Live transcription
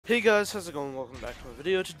Hey guys, how's it going? Welcome back to my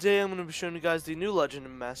video. Today I'm going to be showing you guys the new Legend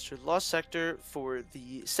and Master Lost Sector for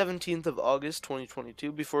the 17th of August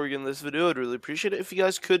 2022. Before we get into this video, I'd really appreciate it if you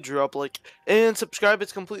guys could drop a like and subscribe.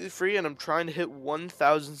 It's completely free and I'm trying to hit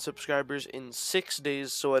 1,000 subscribers in 6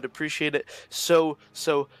 days, so I'd appreciate it so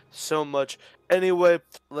much. Anyway,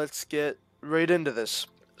 let's get right into this.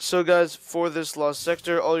 So guys, for this Lost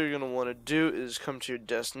Sector, all you're going to want to do is come to your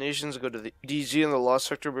destinations, go to the DZ, and the Lost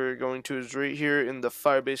Sector where you're going to is right here in the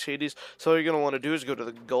Firebase Hades. So all you're going to want to do is go to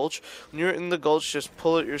the Gulch. When you're in the Gulch, just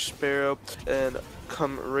pull out your Sparrow and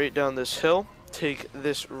come right down this hill. Take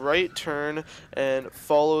this right turn and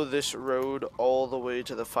follow this road all the way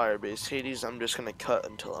to the Firebase Hades. I'm just going to cut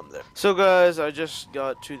until I'm there. So guys, I just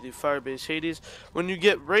got to the Firebase Hades. When you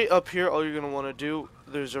get right up here, all you're going to want to do,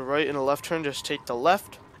 there's a right and a left turn. Just take the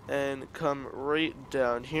left and come right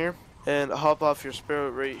down here and hop off your Sparrow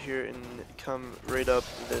right here and come right up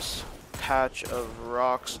this patch of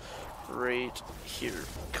rocks right here.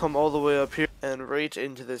 Come all the way up here and right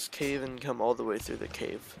into this cave and come all the way through the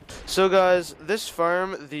cave. So guys, this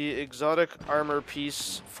farm, the exotic armor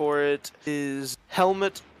piece for it is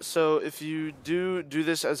helmet. So if you do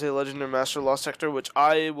this as a Legend or Master Lost Sector, which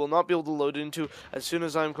I will not be able to load into as soon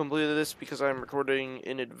as I'm completed this because I'm recording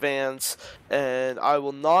in advance and I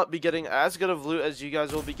will not be getting as good of loot as you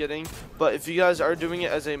guys will be getting, but if you guys are doing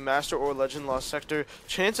it as a Master or Legend Lost Sector,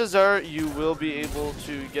 chances are you will be able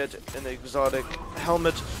to get an exotic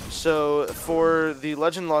helmet. So for the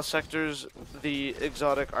Legend Lost Sectors, the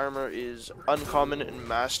exotic armor is uncommon and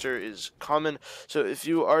Master is common. So if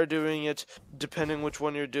you are doing it, depending which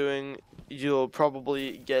one you're doing, you'll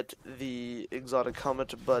probably get the exotic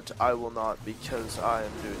helmet, but I will not because I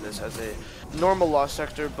am doing this as a normal Lost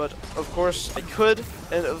Sector. But of course I could,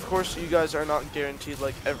 and of course you guys are not guaranteed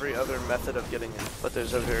like every other method of getting it, but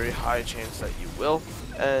there's a very high chance that you will,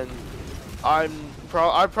 and I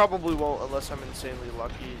probably won't unless I'm insanely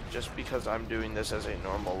lucky, just because I'm doing this as a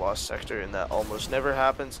normal Lost Sector and that almost never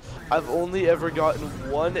happens. I've only ever gotten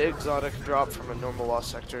one exotic drop from a normal Lost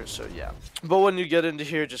Sector, so yeah. But when you get into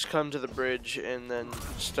here, just come to the bridge and then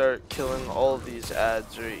start killing all of these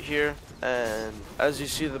ads right here. And as you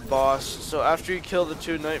see the boss, so after you kill the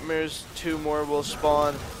 2 nightmares, 2 more will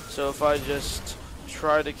spawn. So if I just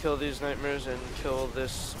try to kill these nightmares and kill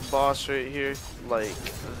this boss right here like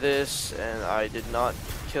this, and I did not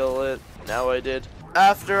kill it, now I did.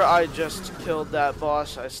 After I just killed that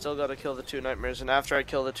boss, I still gotta kill the 2 nightmares, and after I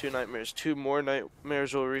kill the 2 nightmares, 2 more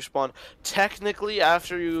nightmares will respawn. Technically,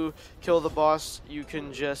 after you kill the boss, you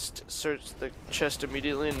can just search the chest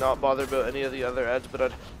immediately and not bother about any of the other ads, but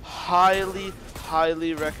I'd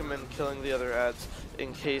highly recommend killing the other ads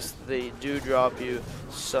in case they do drop you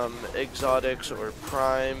some exotics or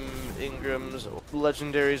prime Ingrams,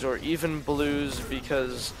 legendaries, or even blues,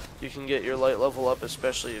 because you can get your light level up,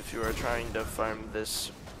 especially if you are trying to farm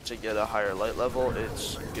this to get a higher light level.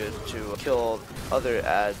 It's good to kill other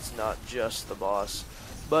ads, not just the boss.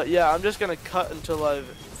 But yeah, I'm just gonna cut until I've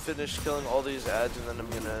finished killing all these ads, and then I'm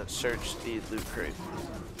gonna search the loot crate.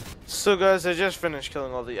 So guys, I just finished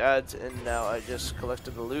killing all the ads and now I just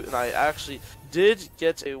collected the loot, and I actually did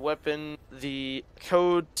get a weapon, the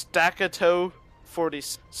code Staccato 40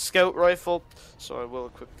 scout rifle, so I will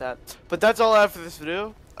equip that. But that's all I have for this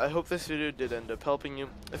video. I hope this video did end up helping you.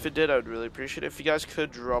 If it did, I would really appreciate it if you guys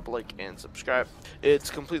could drop a like and subscribe. It's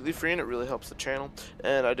completely free and it really helps the channel,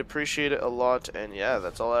 and I'd appreciate it a lot. And yeah,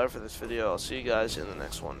 that's all I have for this video. I'll see you guys in the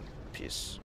next one. Peace.